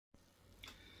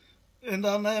In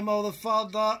the name of the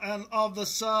Father, and of the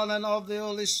Son, and of the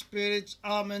Holy Spirit.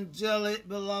 Amen. Dearly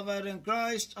beloved in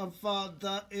Christ, and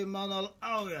Father Emmanuel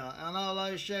Aurea, and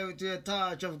I share with you a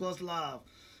touch of God's love.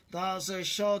 That's a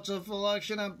short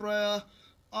reflection and prayer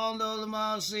on the Holy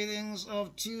Mass sittings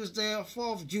of Tuesday,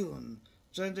 4th June,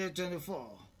 2024.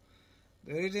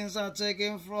 The readings are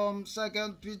taken from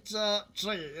 2 Peter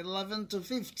 3, 11 to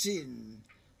 15.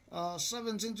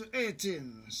 17 to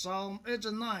 18, Psalm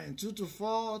 89, 2 to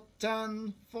 4,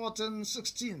 10, 14,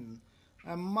 16,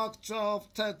 and Mark 12,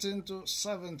 13 to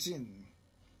 17.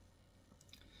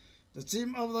 The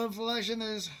theme of the reflection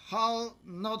is how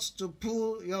not to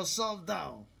pull yourself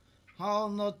down. How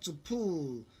not to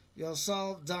pull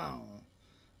yourself down.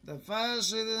 The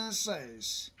first reading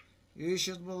says, "You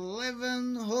should be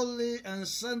living holy and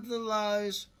saintly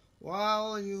lives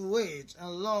while you wait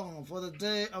and long for the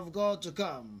day of God to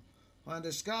come, when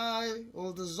the sky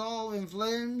will dissolve in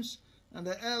flames and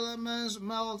the elements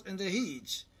melt in the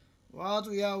heat. What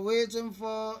we are waiting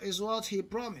for is what He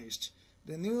promised,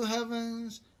 the new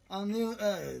heavens and new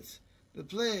earth, the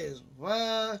place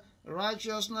where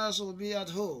righteousness will be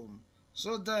at home.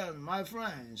 So then, my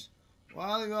friends,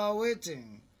 while you are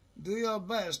waiting, do your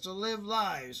best to live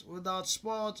lives without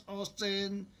spot or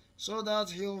stain, so that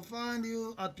He will find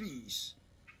you at peace.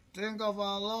 Think of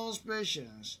our Lord's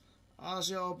patience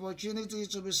as your opportunity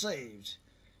to be saved.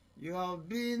 You have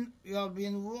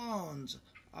been warned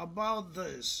about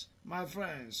this, my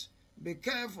friends. Be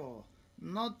careful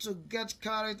not to get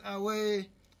carried away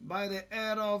by the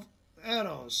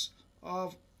errors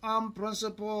of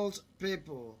unprincipled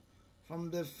people from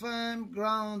the firm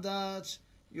ground that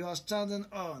you are standing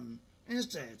on.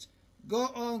 Instead, go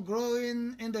on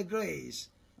growing in the grace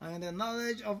and in the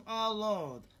knowledge of our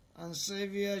Lord and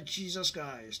Savior Jesus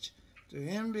Christ. To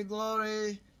Him be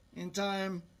glory in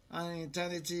time and in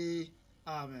eternity.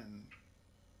 Amen."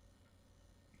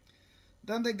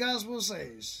 Then the Gospel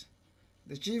says,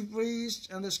 "The chief priests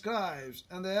and the scribes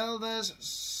and the elders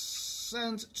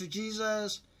sent to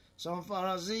Jesus some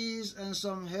Pharisees and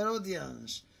some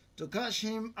Herodians to catch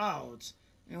Him out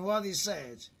in what He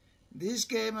said. These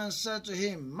came and said to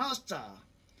Him, 'Master,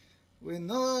 we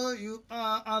know you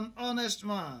are an honest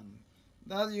man,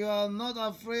 that you are not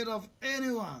afraid of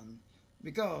anyone,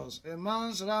 because a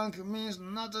man's rank means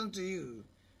nothing to you,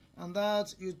 and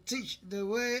that you teach the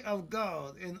way of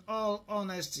God in all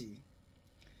honesty.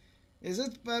 Is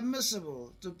it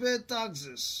permissible to pay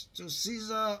taxes to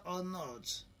Caesar or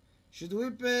not? Should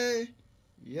we pay,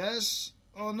 yes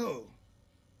or no?'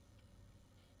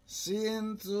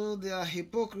 Seeing through their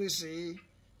hypocrisy,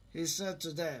 He said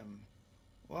to them,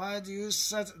 'Why do you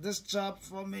set this trap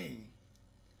for me?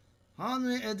 Hand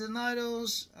me a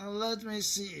denarius and let me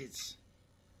see it.'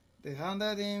 They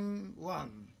handed Him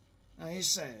one, and He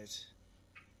said,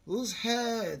 'Whose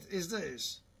head is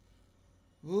this?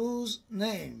 Whose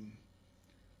name?'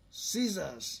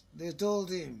 'Caesar's,' they told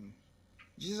Him.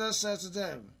 Jesus said to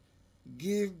them,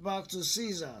 'Give back to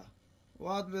Caesar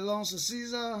what belongs to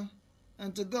Caesar,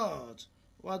 and to God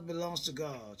what belongs to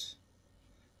God.'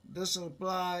 This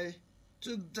reply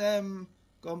took them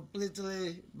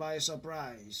completely by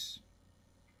surprise.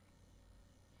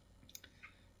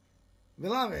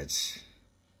 Beloved,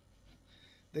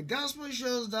 the Gospel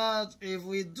shows that if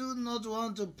we do not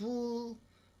want to pull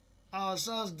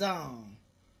ourselves down,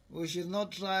 we should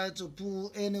not try to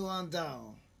pull anyone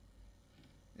down.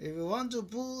 If we want to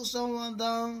pull someone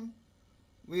down,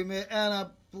 we may end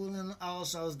up pulling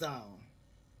ourselves down.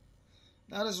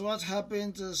 That is what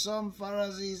happened to some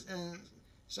Pharisees and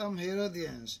some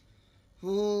Herodians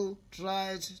who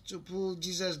tried to pull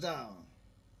Jesus down.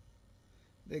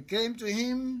 They came to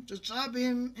Him to trap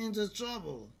Him into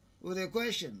trouble with a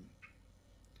question.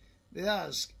 They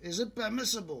asked, "Is it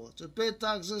permissible to pay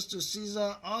taxes to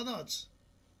Caesar or not?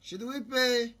 Should we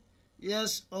pay,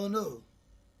 yes or no?"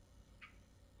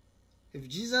 If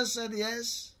Jesus said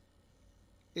yes,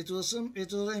 it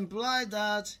will imply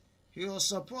that He was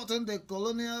supporting the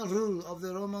colonial rule of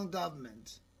the Roman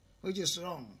government, which is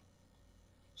wrong.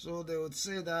 So they would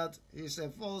say that He's a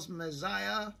false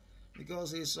Messiah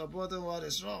because He's supporting what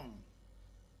is wrong,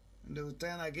 and they would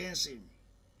turn against Him.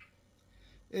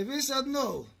 If He said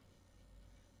no,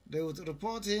 they would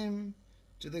report Him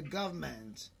to the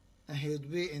government and He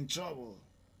would be in trouble.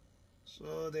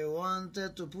 So they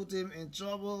wanted to put Him in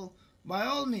trouble by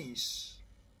all means.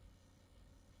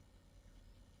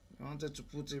 They wanted to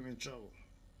put Him in trouble.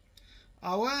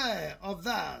 Aware of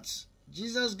that,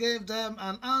 Jesus gave them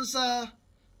an answer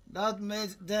that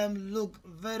made them look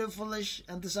very foolish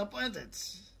and disappointed.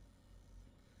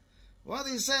 What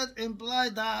He said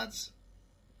implied that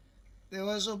They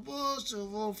were supposed to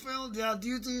fulfill their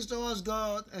duties towards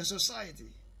God and society.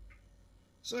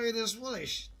 So it is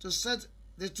foolish to set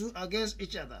the two against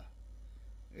each other.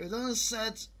 You don't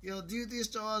set your duties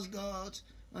towards God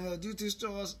and your duties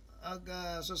towards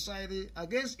society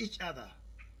against each other.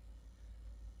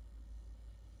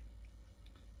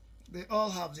 They all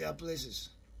have their places.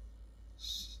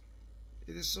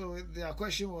 It is so their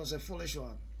question was a foolish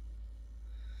one.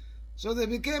 So they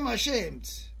became ashamed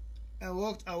and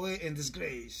walked away in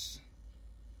disgrace.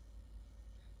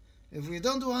 If we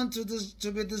don't want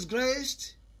to be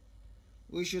disgraced,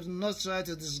 we should not try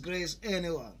to disgrace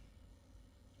anyone.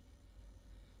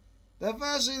 The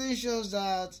first reading shows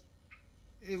that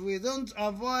if we don't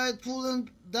avoid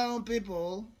pulling down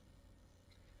people,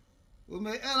 we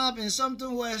may end up in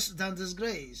something worse than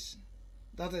disgrace,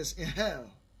 that is, in hell.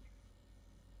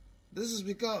 This is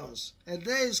because a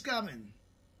day is coming,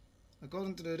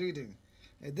 according to the reading,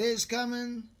 a day is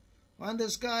coming when the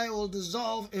sky will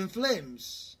dissolve in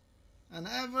flames and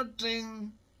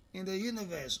everything in the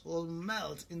universe will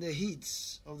melt in the heat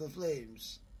of the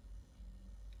flames.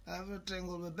 Everything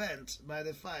will be burnt by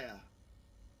the fire.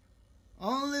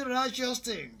 Only righteous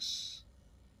things,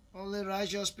 only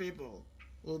righteous people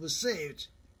will be saved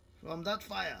from that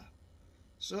fire.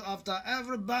 So after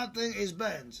every bad thing is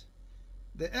burnt,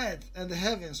 the earth and the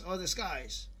heavens or the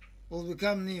skies will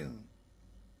become new.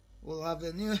 We'll have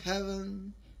the new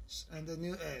heavens and the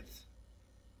new earth,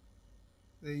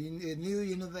 a new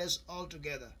universe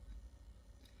altogether.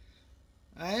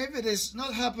 And if it is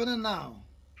not happening now,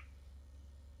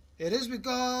 it is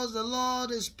because the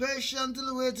Lord is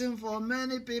patiently waiting for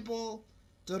many people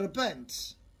to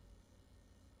repent.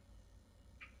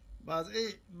 But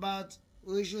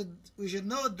we should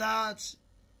know that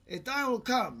a time will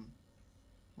come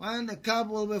when the cup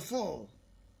will be full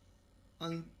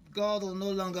and God will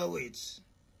no longer wait.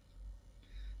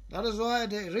 That is why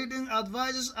the reading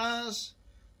advises us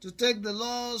to take the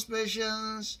Lord's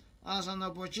patience as an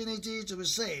opportunity to be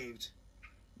saved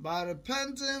by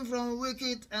repenting from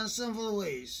wicked and sinful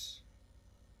ways.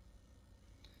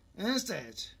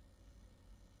 Instead,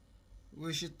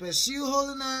 we should pursue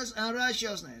holiness and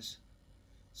righteousness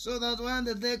so that when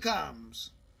the day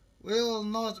comes, we will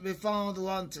not be found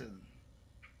wanting.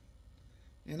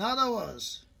 In other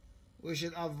words, we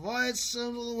should avoid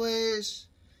sinful ways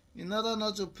in order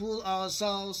not to pull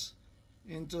ourselves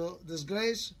into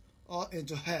disgrace or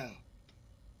into hell.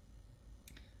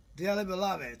 Dearly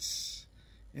beloveds,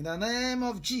 in the name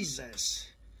of Jesus,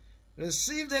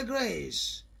 receive the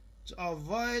grace to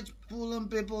avoid pulling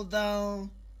people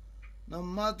down, no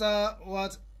matter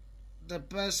what the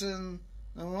person,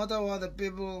 no matter what the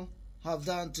people have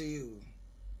done to you.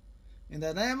 In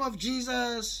the name of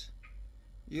Jesus,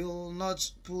 you will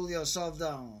not pull yourself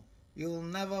down. You will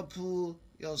never pull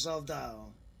yourself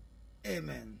down.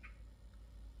 Amen.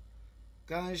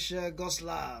 Can share God's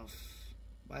love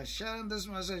by sharing this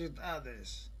message with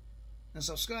others and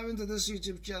subscribing to this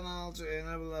YouTube channel to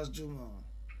enable us do more.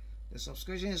 The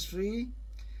subscription is free.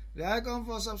 The icon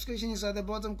for subscription is at the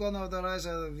bottom corner of the right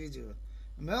side of the video.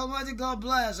 May Almighty God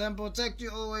bless and protect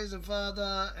you always, the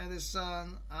Father and the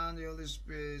Son and the Holy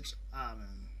Spirit.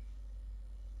 Amen.